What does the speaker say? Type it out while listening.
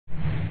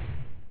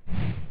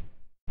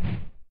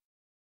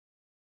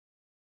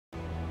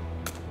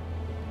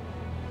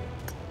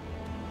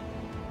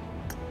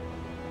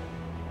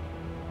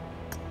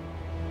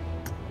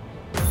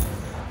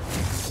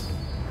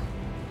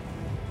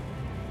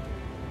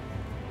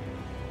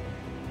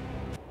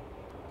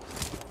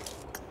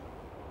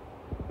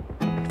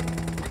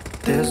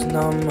There's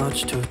not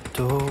much to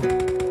do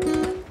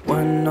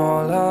when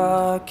all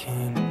I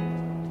can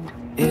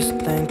is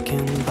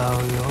thinking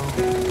about you.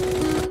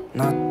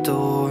 Not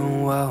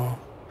doing well,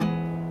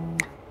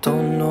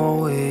 don't know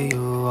where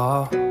you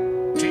are,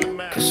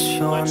 'cause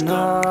you're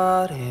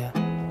not here.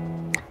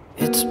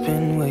 It's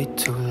been way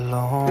too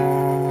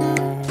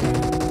long.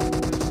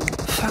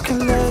 If I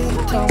could lay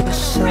down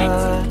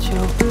beside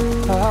you,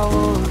 I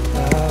would.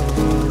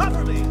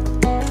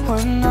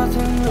 When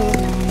nothing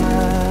really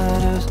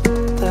matters,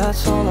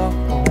 that's all I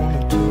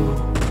wanna do.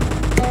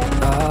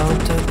 I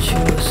hope that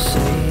you are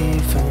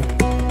safe and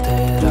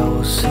that I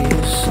will see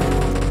you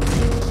soon.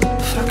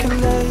 If I could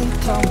lay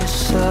down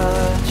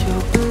beside you,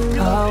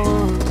 I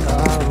would.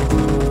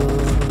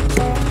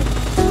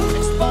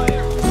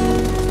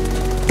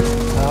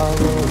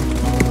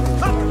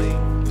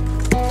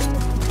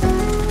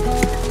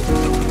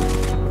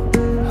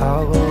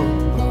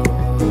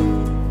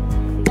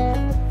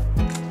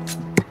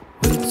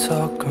 We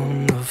talk on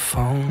the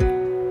phone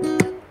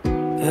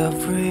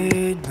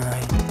every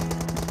night.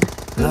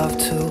 Love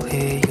to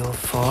hear your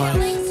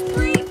voice.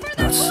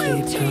 Not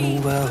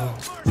sleeping well,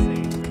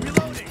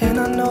 and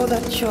I know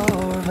that you're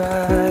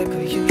right,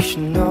 but you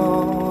should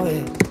know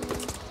it.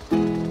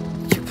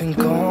 You've been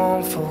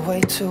gone for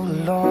way too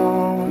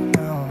long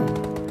now.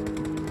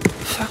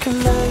 If I could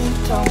lay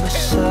down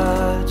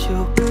beside you,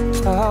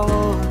 I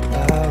would.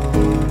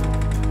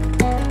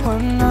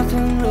 When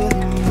nothing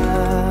really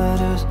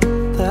matters,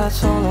 that's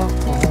all I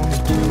wanna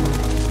do.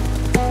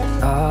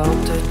 I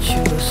hope that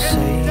you are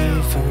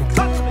safe and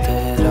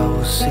that I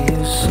will see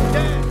you soon.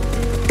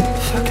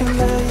 If I can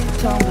lay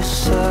down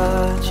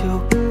beside you,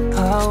 I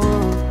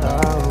would.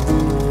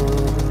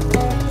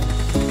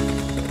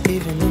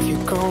 Even if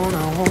you're gone,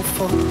 I won't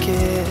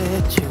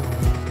forget you.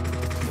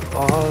 You're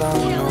all I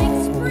know,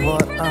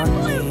 what I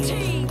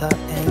need, that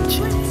ain't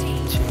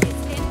changing.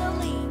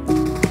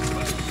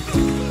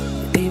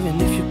 Even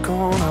if you're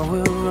gone, I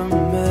will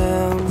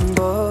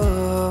remember.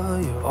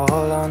 You're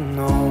all I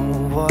know,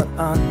 what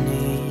I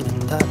need,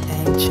 and that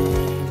ain't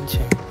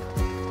changing.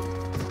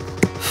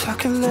 If I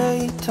could lay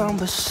down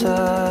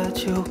beside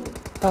you,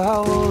 I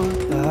would.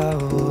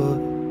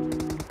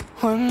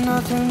 When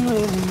nothing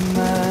really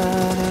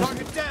matters,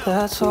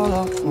 that's all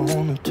I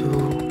wanna do.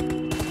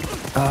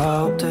 I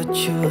hope that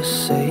you are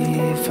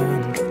safe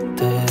and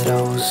that I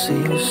will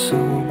see you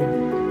soon.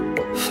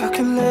 If I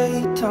could lay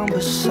down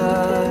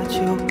beside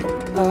you,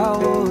 I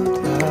would.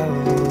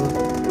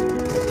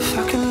 If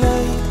I could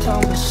lay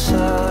down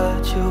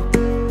beside you,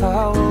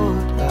 I would.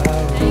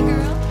 Hey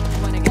girl,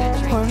 wanna get a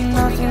drink? When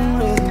nothing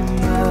really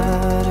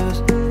matters,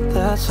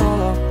 that's all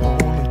I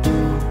wanna do.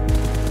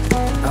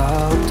 I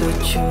hope that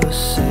you are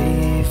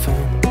safe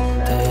and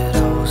that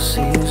I will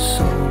see you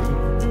soon.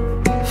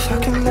 If I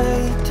can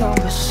lay down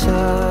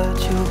beside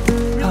you,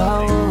 I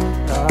would.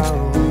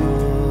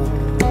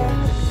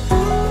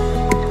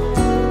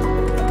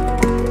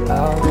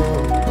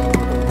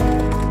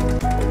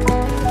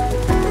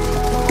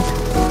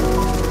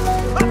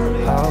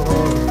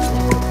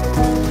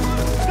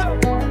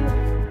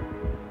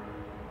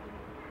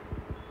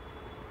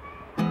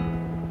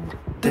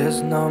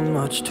 There's not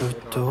much to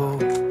do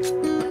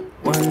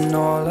when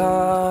all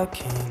I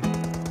can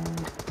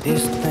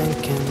is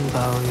thinking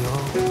about you.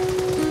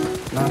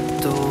 Not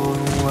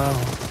doing well,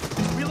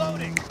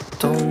 Reloading.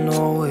 don't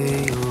know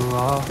where you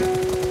are,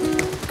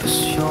 'cause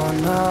you're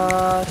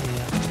not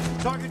here.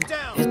 Target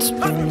down. It's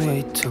been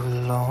way too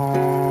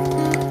long.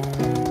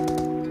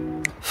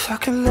 If I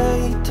could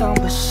lay down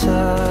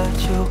beside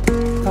you,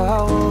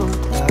 I would.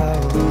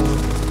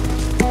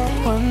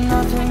 When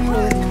nothing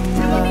really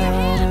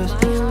matters,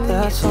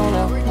 that's all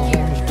I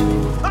wanna do.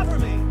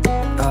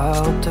 I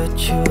hope that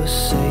you are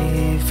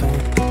safe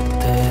and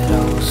that I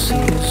will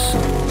see you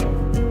soon.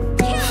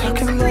 If I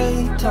could lay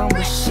down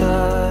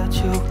beside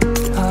you,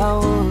 I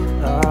would.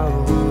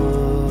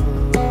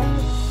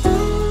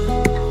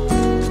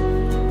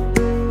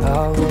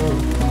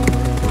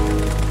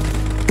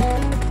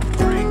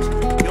 Great,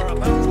 you're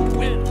about to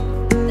win.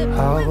 The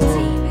blue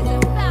team is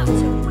about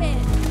to win.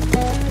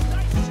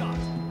 Nice shot.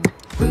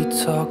 We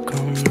talk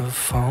on the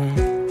phone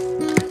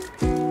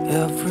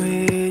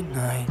every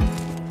night.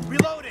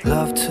 Reloading.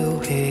 Love to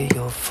hear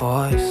your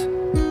voice.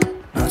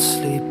 Not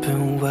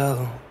sleeping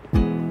well,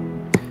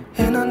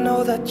 and I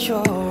know that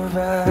you're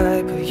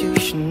right, but you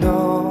should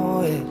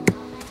know it.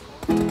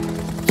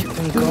 You've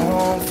been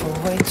gone for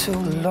way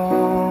too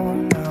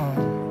long now.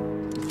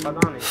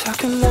 If I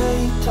could lay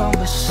down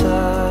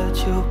beside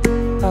you,